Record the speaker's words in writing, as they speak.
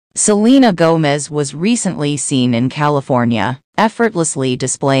Selena Gomez was recently seen in California, effortlessly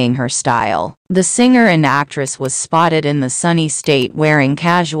displaying her style. The singer and actress was spotted in the sunny state wearing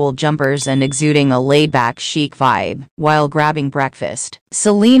casual jumpers and exuding a laid-back chic vibe while grabbing breakfast.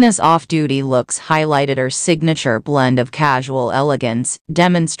 Selena's off-duty looks highlighted her signature blend of casual elegance,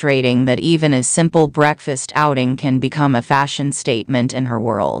 demonstrating that even a simple breakfast outing can become a fashion statement in her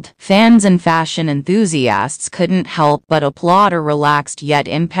world. Fans and fashion enthusiasts couldn't help but applaud her relaxed yet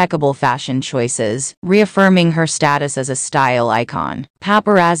impeccable fashion choices, reaffirming her status as a style icon.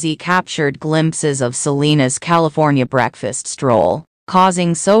 Paparazzi captured glimpses of Selena's California breakfast stroll,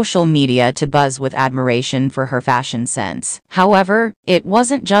 causing social media to buzz with admiration for her fashion sense. However, it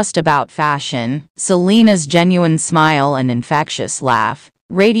wasn't just about fashion. Selena's genuine smile and infectious laugh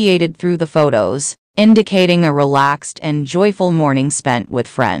radiated through the photos, indicating a relaxed and joyful morning spent with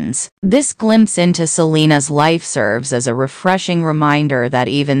friends. This glimpse into Selena's life serves as a refreshing reminder that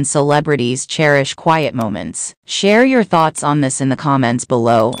even celebrities cherish quiet moments. Share your thoughts on this in the comments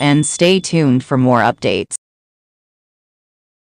below and stay tuned for more updates.